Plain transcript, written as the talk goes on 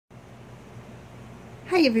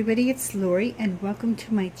Hi everybody, it's Lori and welcome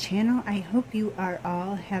to my channel. I hope you are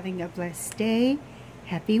all having a blessed day.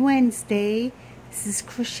 Happy Wednesday. This is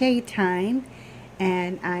crochet time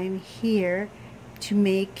and I'm here to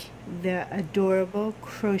make the adorable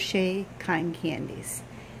crochet cotton candies.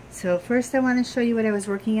 So first I want to show you what I was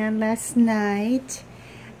working on last night.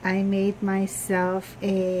 I made myself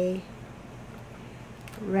a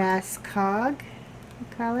Raskog,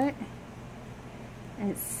 we call it.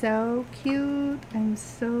 It's so cute. I'm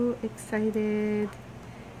so excited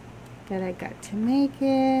that I got to make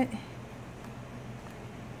it.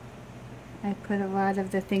 I put a lot of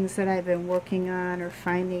the things that I've been working on or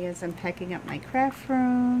finding as I'm packing up my craft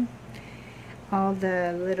room. All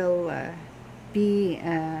the little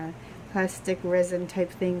plastic resin type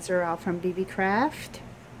things are all from BB Craft.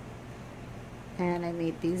 And I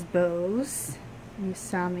made these bows. You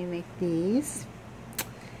saw me make these.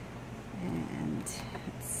 And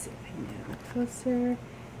let's see if I can get a little closer.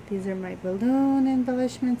 These are my balloon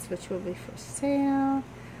embellishments, which will be for sale.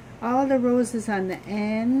 All the roses on the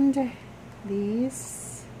end.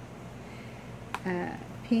 These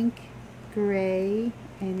pink, gray,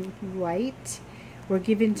 and white were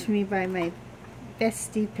given to me by my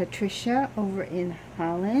bestie Patricia over in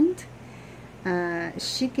Holland.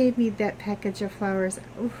 She gave me that package of flowers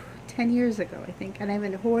 10 years ago, I think, and I've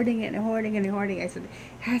been hoarding it and hoarding and hoarding. I said, it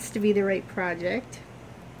has to be the right project.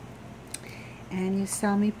 And you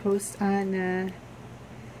saw me post on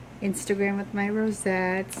Instagram with my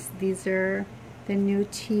rosettes. These are the new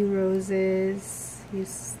tea roses.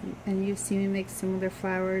 And you've seen me make similar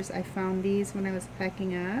flowers. I found these when I was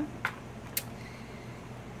packing up.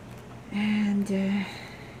 And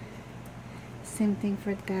same thing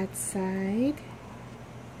for that side.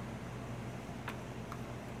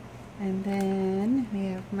 And then we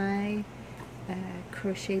have my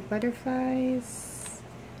crochet butterflies,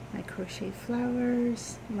 my crochet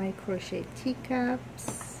flowers, my crochet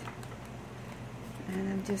teacups, and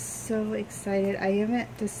I'm just so excited. I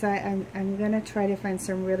haven't decided. I'm gonna try to find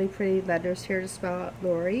some really pretty letters here to spell out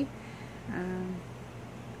Lori. And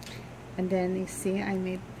then you see I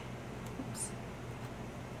made. Oops.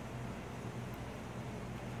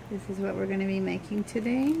 This is what we're gonna be making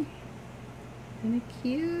today. Isn't it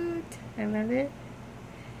cute? I love it.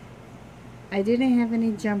 I didn't have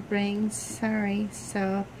any jump rings, sorry,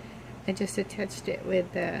 so I just attached it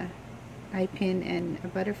with the eye pin and a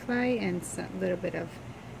butterfly and a little bit of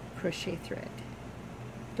crochet thread.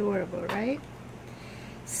 Adorable, right?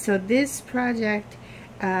 So this project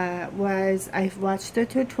I've watched the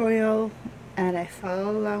tutorial and I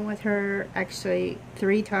followed along with her actually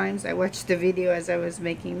 3 times. I watched the video as I was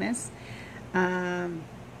making this.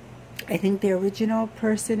 I think the original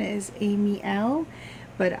person is Amy L,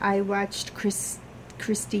 but I watched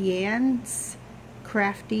Christiane's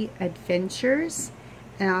Crafty Adventures,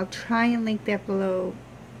 and I'll try and link that below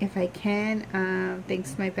if I can.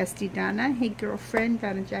 Thanks to my bestie Donna. Hey girlfriend,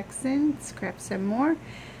 Donna Jackson, Scrap Some More.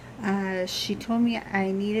 She told me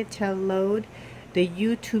I needed to load the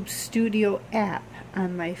YouTube Studio app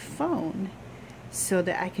on my phone so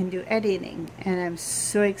that I can do editing, and I'm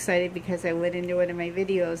so excited because I went into one of my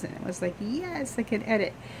videos and it was like, yes, I can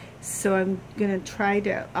edit. So I'm gonna try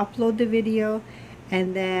to upload the video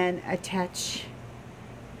and then attach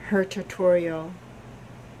her tutorial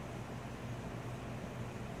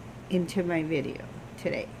into my video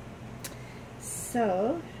today.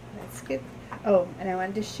 So let's get, oh, and I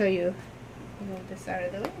wanted to show you, move this out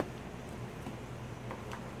of the way.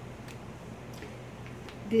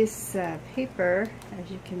 This paper, as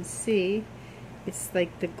you can see, it's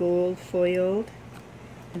like the gold foiled,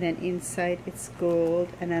 and then inside it's gold,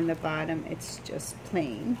 and on the bottom it's just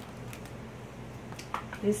plain.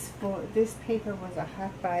 This paper was a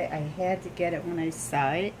hot buy. I had to get it when I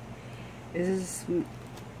saw it. This is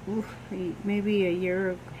maybe a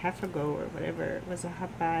year or half ago or whatever. It was a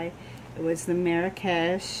hot buy. It was the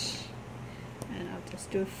Marrakesh, and I'll just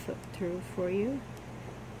do a flip through for you.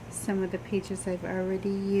 Some of the pages I've already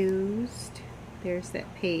used. There's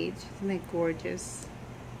that page. Isn't that gorgeous?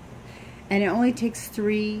 And it only takes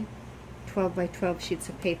 3 12 by 12 sheets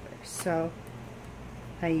of paper. So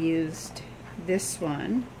I used this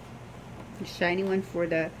one, the shiny one for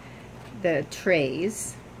the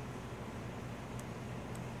trays.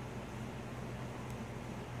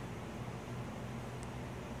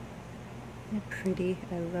 They're pretty.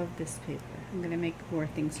 I love this paper. I'm going to make more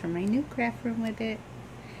things for my new craft room with it.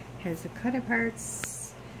 Has the cutter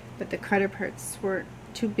parts, but the cutter parts were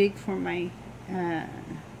too big for my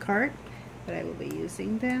cart, but I will be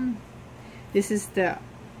using them. This is the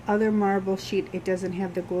other marble sheet. It doesn't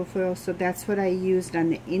have the gold foil, so that's what I used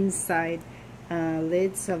on the inside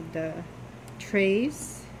lids of the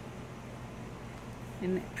trays.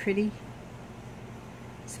 Isn't it pretty?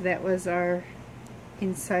 So that was our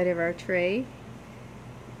inside of our tray.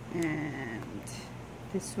 And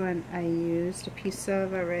this one I used a piece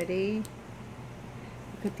of already.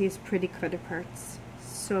 Look at these pretty cut parts.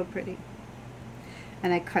 So pretty.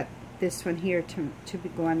 And I cut this one here to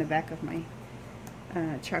go on the back of my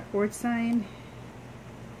chalkboard sign.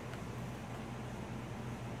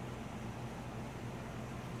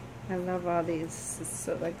 I love all these. It's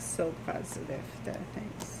so positive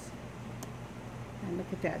things. And look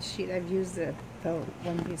at that sheet. I've used the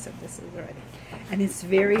one piece of this already. And it's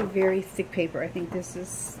very, very thick paper. I think this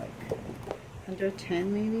is like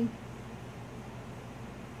 110 maybe.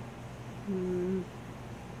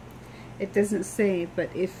 It doesn't say,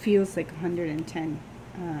 but it feels like 110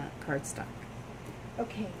 cardstock.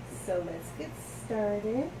 Okay, so let's get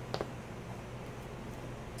started.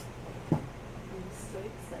 I'm so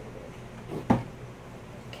excited.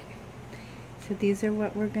 Okay, so these are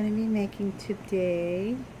what we're going to be making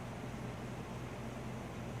today.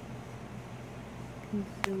 Can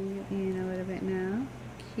zoom you in a little bit now.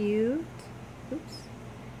 Cute. Oops.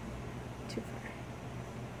 Too far.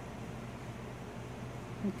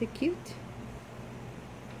 Aren't they cute?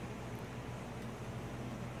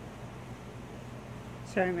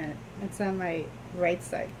 Sorry a minute. It's on my right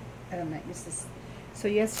side. I'm not used to this. So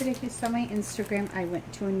yesterday, if you saw my Instagram, I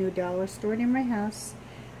went to a new dollar store near my house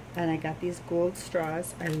and I got these gold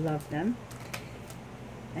straws. I love them.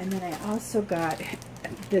 And then I also got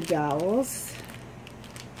the dowels.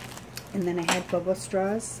 And then I had bubble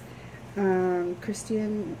straws.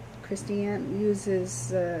 Christian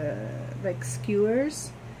uses like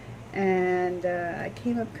skewers, and I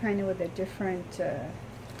came up kind of with a different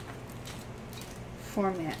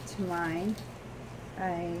format to mine.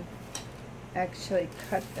 I actually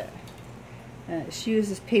cut she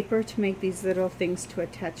uses paper to make these little things to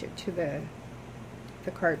attach it to the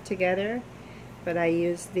card together, but I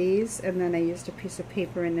used these, and then I used a piece of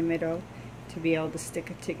paper in the middle to be able to stick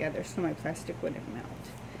it together so my plastic wouldn't melt.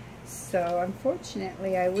 So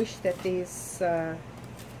unfortunately, I wish that these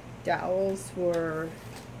dowels were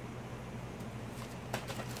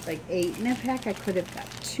like 8 in a pack. I could have got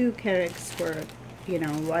 2 carrots for, you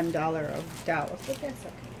know, $1 of dowels, but that's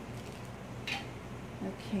okay.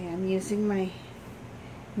 Okay, I'm using my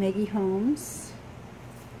Maggie Holmes,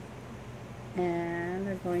 and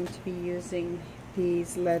I'm going to be using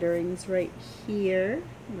these letterings right here.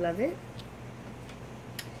 Love it.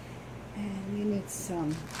 And you need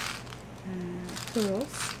some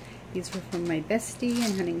pearls. These were from my bestie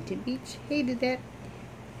in Huntington Beach. Hated that.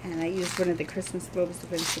 And I used one of the Christmas globes so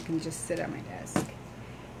it can just sit on my desk.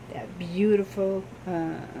 That beautiful,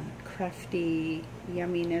 crafty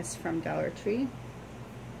yumminess from Dollar Tree.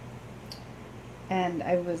 And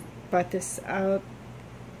I bought this out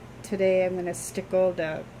today. I'm going to stick all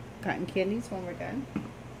the cotton candies when we're done.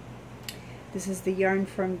 This is the yarn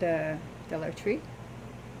from the Dollar Tree.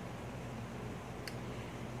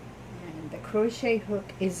 The crochet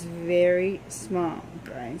hook is very small,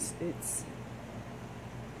 guys. It's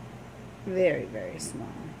very, very small.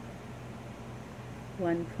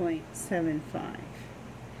 1.75.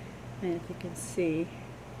 And if you can see,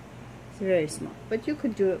 it's very small. But you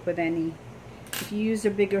could do it with any. If you use a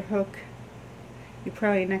bigger hook, you're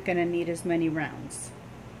probably not going to need as many rounds.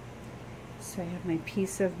 So I have my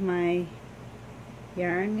piece of my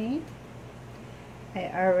yarn made. I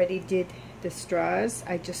already did the straws.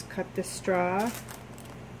 I just cut the straw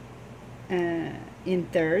in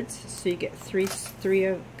thirds, so you get three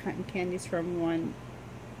of cotton candies from one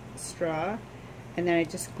straw, and then I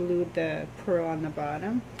just glued the pearl on the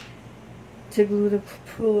bottom. To glue the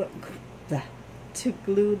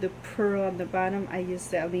pearl on the bottom, I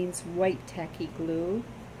used Aline's white tacky glue,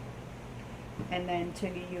 and then to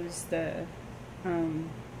use the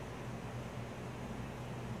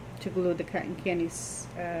to glue the cotton candies,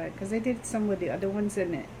 because I did some with the other ones,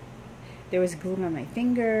 and there was glue on my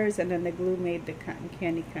fingers, and then the glue made the cotton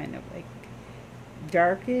candy kind of like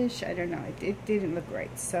darkish. I don't know, it didn't look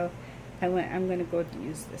right, so I'm gonna go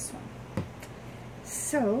use this one.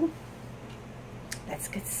 So let's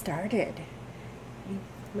get started.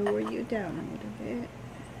 Let me lower you down a little bit.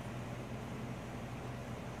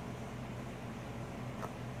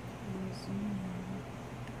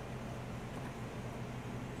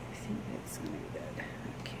 That's gonna be good.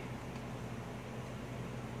 Okay.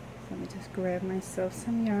 So let me just grab myself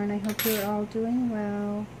some yarn. I hope you're all doing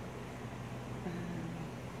well.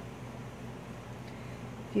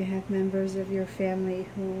 If you have members of your family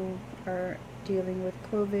who are dealing with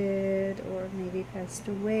COVID or maybe passed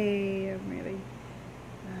away, I'm really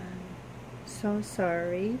so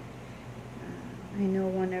sorry. I know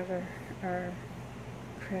one of our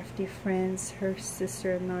crafty friends, her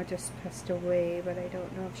sister-in-law just passed away, but I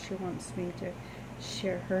don't know if she wants me to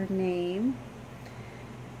share her name.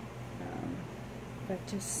 But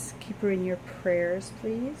just keep her in your prayers,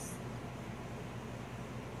 please.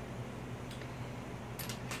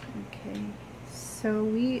 Okay, so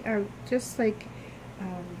we are just like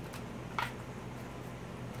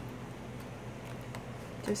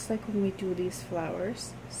when we do these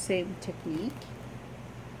flowers, same technique.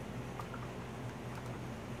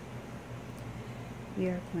 We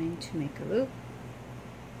are going to make a loop,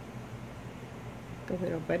 a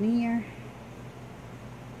little bunny ear,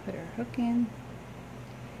 put our hook in,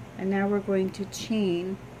 and now we're going to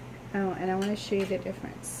chain. Oh, and I want to show you the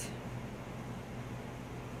difference.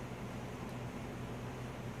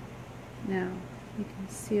 Now you can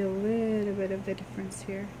see a little bit of the difference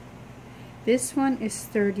here. This one is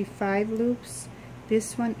 35 loops,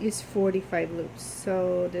 this one is 45 loops.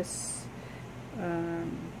 So this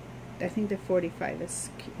I think the 45 is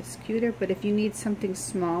cuter, but if you need something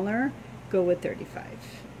smaller, go with 35.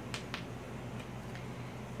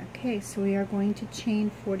 Okay, so we are going to chain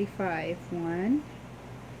 45. 1,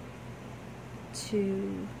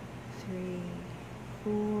 2, 3,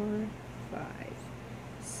 4, 5,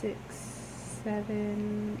 6,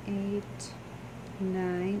 7, 8,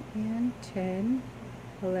 9, and 10,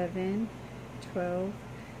 11, 12,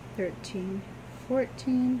 13,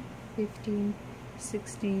 14, 15,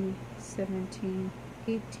 16, 17,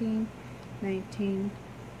 18, 19,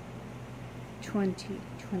 20,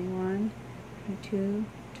 21, 22,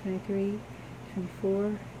 23,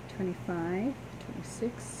 24, 25,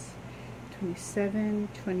 26, 27,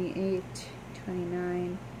 28,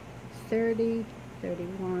 29, 30,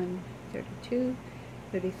 31, 32,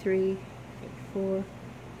 33, 34,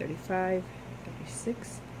 35,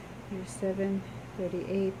 36, 37,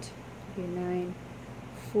 38, 39,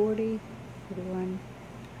 40, 41,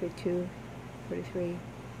 42, 43,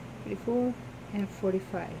 44, and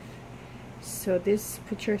 45. So this,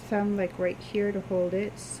 put your thumb like right here to hold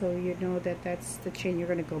it, so you know that that's the chain you're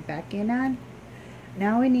going to go back in on.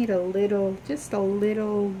 Now we need a little, just a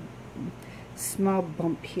little small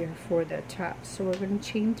bump here for the top. So we're going to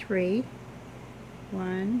chain 3.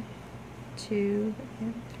 1, 2,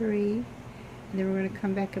 and 3. And then we're going to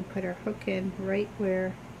come back and put our hook in right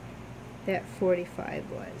where that 45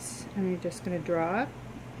 was. And we're just going to draw up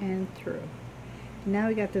and through. Now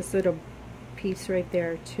we got this little piece right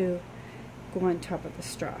there to go on top of the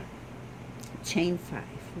straw. Chain 5.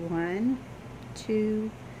 1,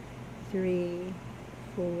 2, 3,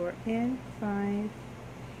 4, and 5.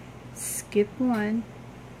 Skip 1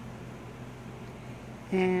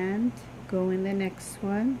 and go in the next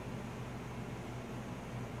one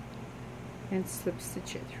and slip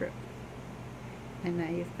stitch it through. And now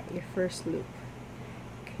you've got your first loop.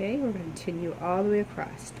 Okay, we're going to continue all the way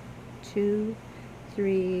across. 2,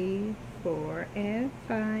 3, 4, and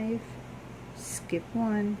 5. Skip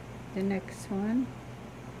 1, the next one,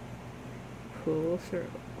 pull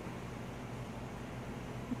through.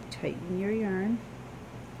 Tighten your yarn.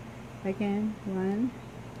 Again, 1,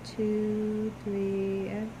 2, 3,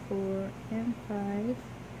 and 4, and 5.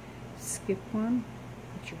 Skip 1,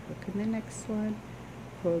 put your hook in the next one,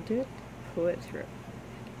 hold it, pull it through.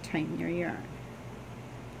 Tighten your yarn.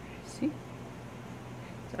 See?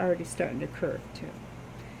 It's already starting to curve too.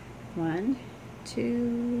 1,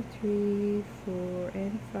 2, 3, 4,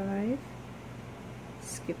 and 5.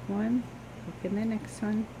 Skip 1, hook in the next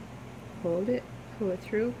one, hold it, pull it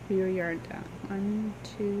through, pull your yarn down. 1,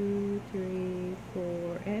 2, 3,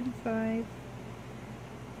 4, and 5.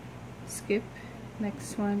 Skip,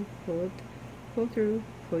 next one, hold, pull through,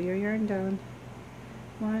 pull your yarn down.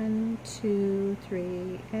 1, 2,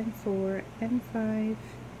 3, and 4, and 5.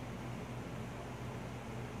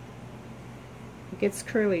 It gets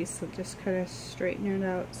curly, so just kind of straighten it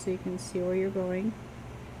out so you can see where you're going.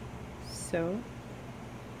 So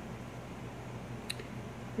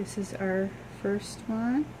this is our first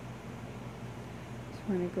one. So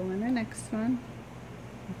we're going to go in the next one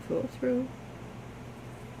and pull through.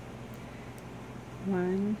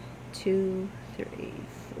 1, 2, 3,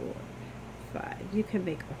 4, 5. You can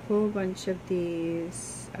make a whole bunch of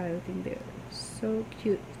these. I think they're so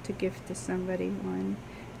cute to gift to somebody. 1,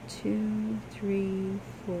 2, 3,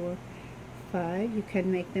 4, 5. You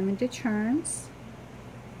can make them into charms.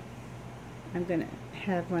 I'm going to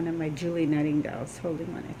have one of my Julie Nutting dolls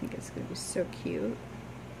holding one. I think it's going to be so cute.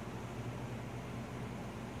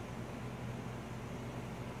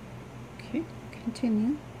 Okay,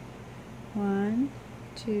 continue. 1,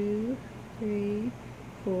 2, 3,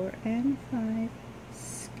 4, and 5.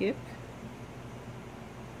 Skip.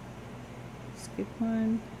 skip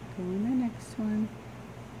one, go in the next one.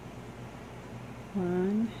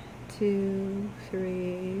 1, 2,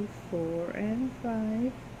 3, 4, and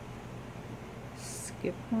 5.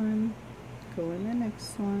 Skip one, go in the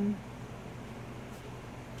next one.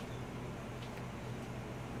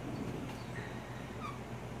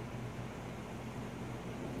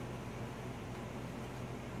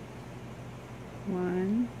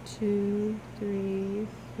 1, 2, 3,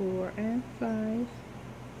 4, and 5.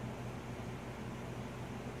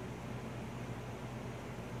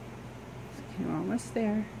 Okay, we're almost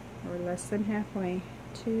there. We're less than halfway.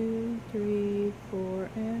 2, 3, 4,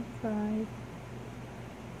 and 5.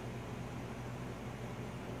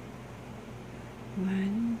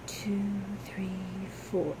 1, 2, 3,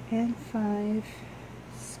 4, and 5.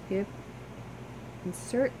 Skip,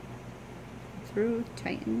 insert, through,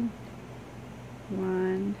 tighten.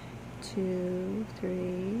 1, 2, 3,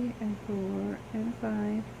 and 4, and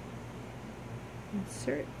 5.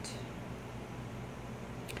 Insert.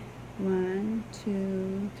 1,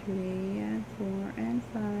 2, 3, and 4, and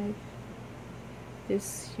 5.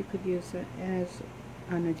 This you could use it as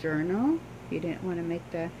on a journal. If you didn't want to make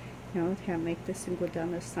the, make this and go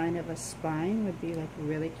down the side of a spine, would be like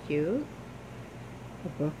really cute. A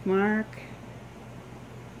bookmark.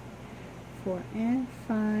 4 and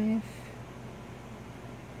 5.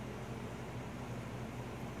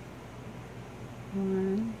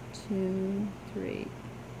 1, 2, 3,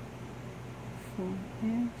 4,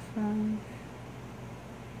 and 5.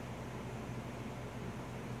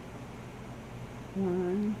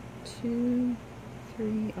 1, 2,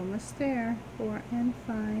 3, almost there. 4 and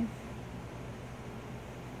 5.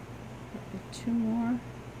 2 more.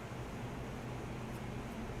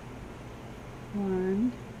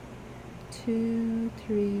 1, 2,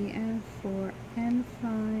 3, and 4, and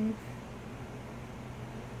 5.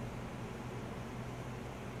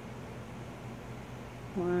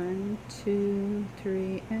 1, 2,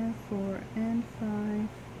 3, and 4, and 5.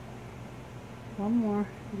 One more,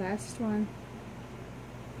 last one.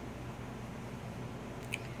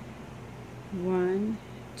 1,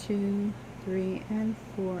 2, 3, and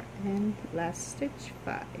 4, and last stitch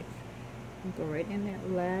 5. And go right in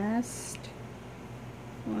that last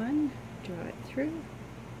one, draw it through,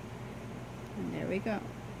 and there we go.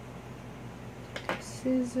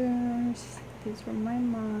 Scissors, these were my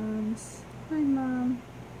mom's. My mom.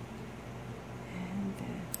 And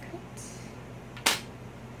then cut.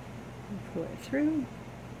 And pull it through.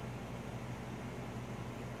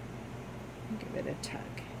 And give it a tug.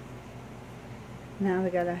 Now we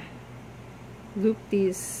gotta loop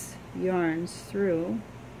these yarns through.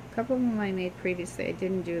 A couple of them I made previously. I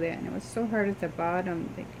didn't do that, and it was so hard at the bottom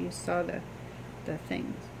that you saw the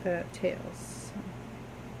things, the tails. So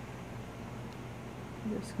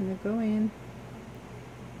I'm just gonna go in.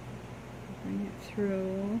 Bring it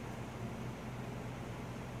through,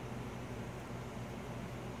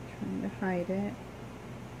 trying to hide it.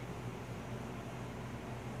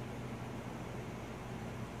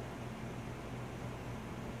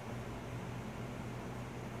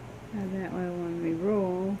 And that way when we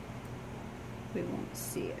roll, we won't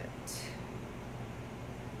see it.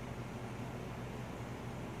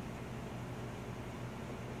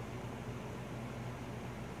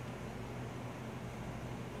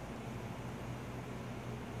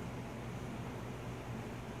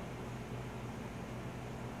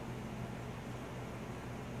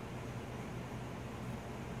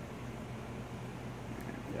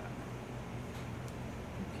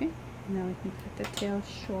 Okay, now we can cut the tail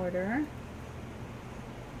shorter.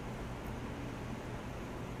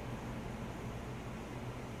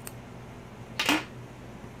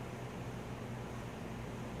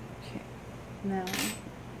 Okay, now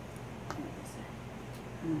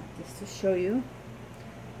just to show you,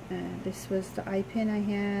 this was the eye pin I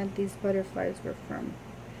had. These butterflies were from,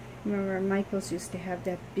 remember Michael's used to have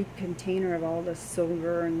that big container of all the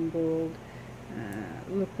silver and gold,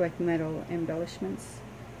 look like metal embellishments.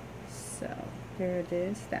 So there it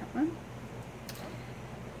is, that one.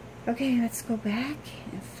 Okay, let's go back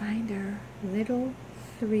and find our little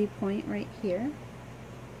 3-point right here.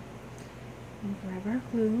 And grab our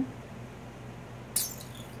glue.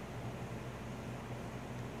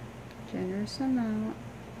 Generous amount.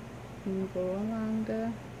 And go along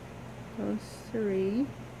those 3.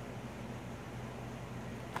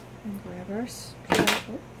 And grab our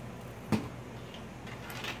straw.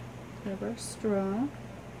 Grab our straw.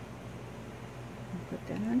 And put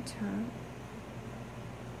that on top,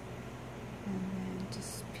 and then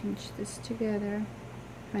just pinch this together.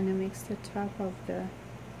 Kind of makes the top of the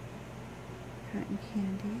cotton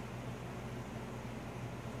candy.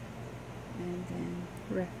 And And then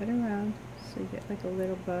wrap it around so you get like a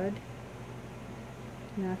little bud.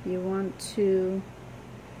 Now if you want to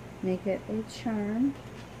make it a charm,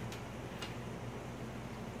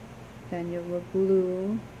 then you will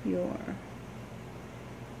glue your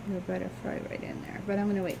butterfly right in there. But I'm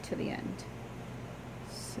going to wait till the end.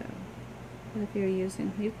 So, if you're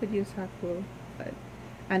using, you could use hot glue, but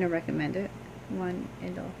I don't recommend it. One,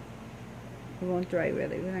 it won't dry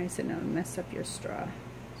really nice and it'll mess up your straw.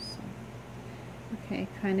 So, okay,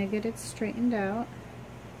 kind of get it straightened out.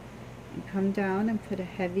 And come down and put a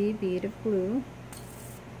heavy bead of glue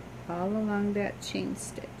all along that chain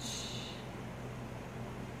stitch.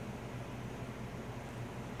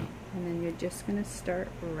 And then you're just going to start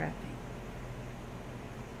wrapping.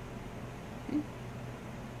 Okay.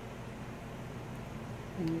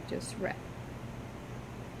 And you just wrap.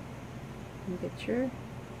 And get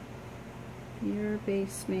your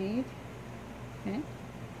base made. Okay.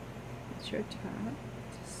 Get your top.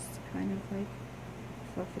 Just kind of like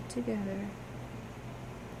fluff it together.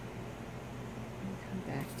 And come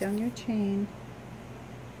back down your chain.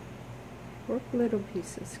 Work little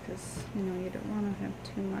pieces because you know you don't want to have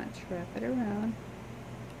too much. Wrap it around.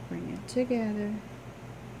 Bring it together.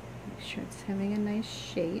 Make sure it's having a nice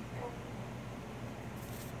shape.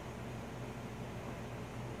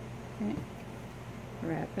 Okay.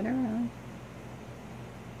 Wrap it around.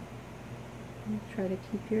 And try to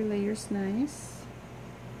keep your layers nice.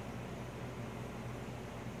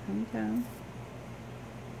 Come down.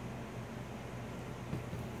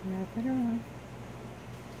 Wrap it around.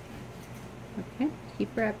 Okay, keep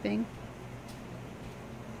wrapping.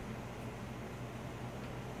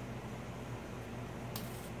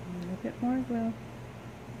 A little bit more glue.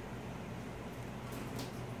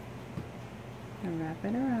 And wrap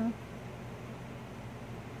it around.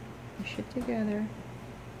 Push it together.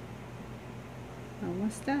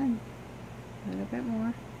 Almost done. A little bit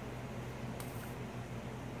more.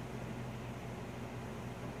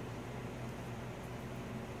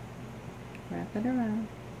 Wrap it around.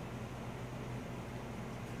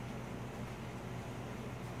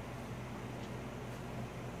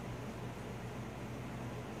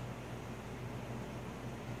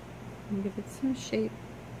 And give it some shape.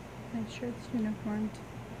 Make sure it's uniformed.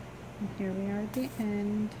 And here we are at the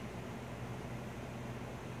end.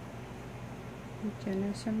 A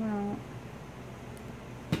generous amount.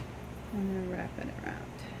 And then wrap it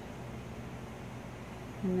around.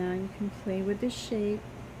 And now you can play with the shape.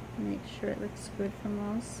 Make sure it looks good from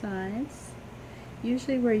all sides.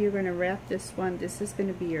 Usually where you're going to wrap this one, this is going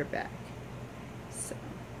to be your back. So, okay.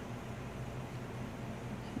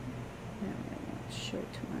 That way I won't show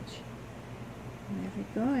too much. And there we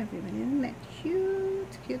go, everybody. Isn't that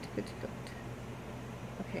cute? Cute, cute, cute.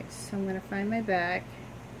 Okay, so I'm going to find my back.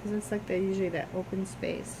 Because it's like usually that open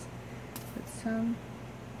space. Put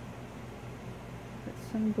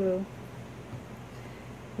some glue.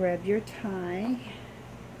 Grab your tie.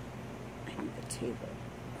 I need the table.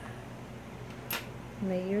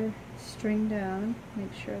 Lay your string down.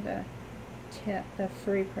 Make sure the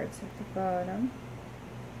furry part's at the bottom.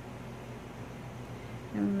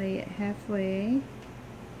 And lay it halfway.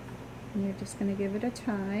 And you're just going to give it a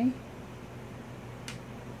tie.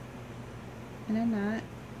 And a knot.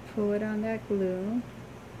 Pull it on that glue.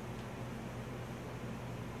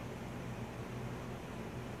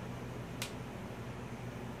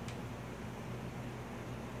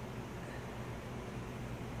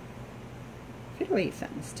 Fiddly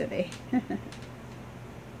thumbs today. Okay.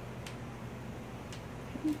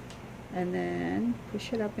 And then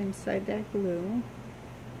push it up inside that glue.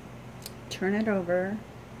 Turn it over.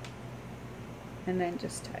 And then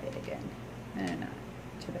just tie it again. And a knot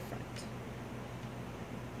to the front.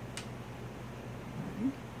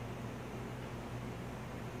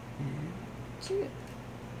 And two.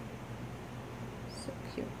 So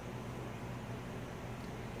cute.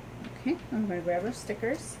 Okay, I'm going to grab our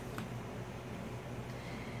stickers.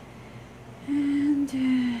 And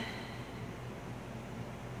I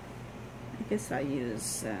guess I'll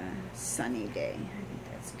use Sunny Day. I think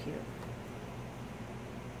that's cute.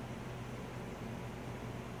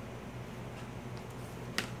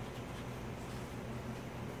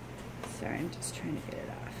 Sorry, I'm just trying to get it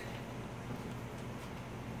off.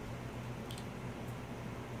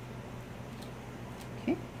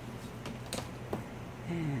 Okay.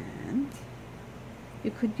 And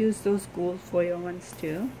you could use those gold foil ones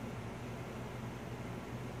too.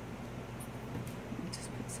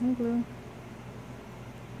 Just put some glue. And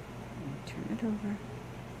turn it over.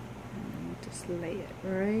 And then we'll just lay it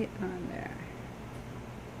right on there.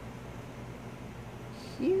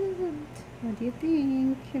 Cute. What do you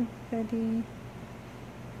think, everybody?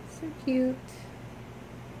 So So cute.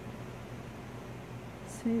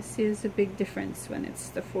 So you see there's a big difference when it's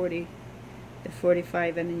the 40, the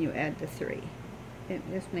 45, and then you add the 3. It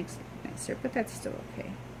just makes it nicer, but that's still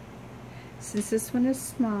okay. Since this one is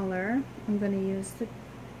smaller, I'm going to use the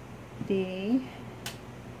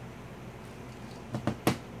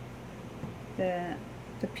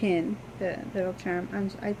pin, the little charm.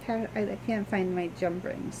 I can't find my jump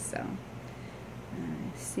rings, so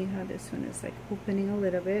see how this one is like opening a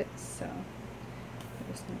little bit. So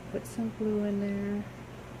I'm just going to put some glue in there.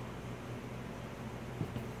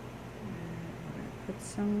 Put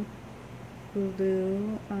some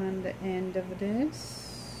glue on the end of this.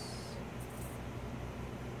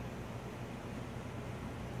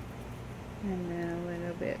 And then a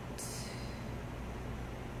little bit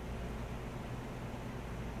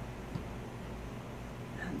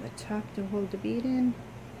on the top to hold the bead in.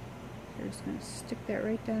 So just going to stick that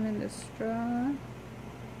right down in the straw.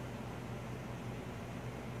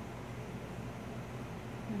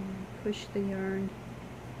 And push the yarn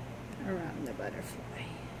around the butterfly.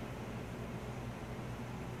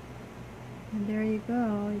 And there you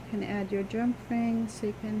go. You can add your jump ring, so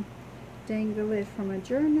you can dangle it from a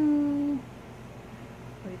journal,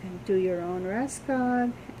 or you can do your own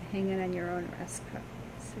Raskog, hang it on your own Raskog.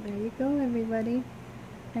 So there you go, everybody.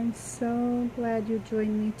 I'm so glad you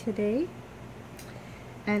joined me today,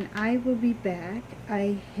 and I will be back.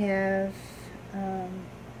 I have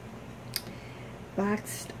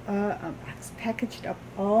packaged up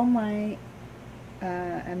all my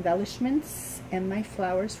embellishments and my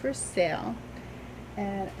flowers for sale,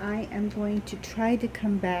 and I am going to try to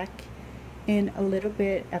come back in a little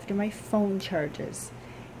bit after my phone charges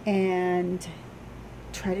and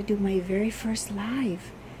try to do my very first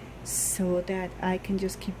live, so that I can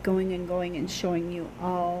just keep going and going and showing you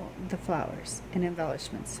all the flowers and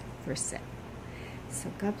embellishments for sale.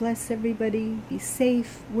 So God bless everybody, be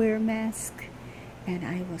safe, wear a mask, and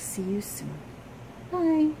I will see you soon.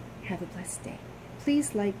 Bye. Have a blessed day.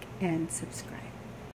 Please like and subscribe.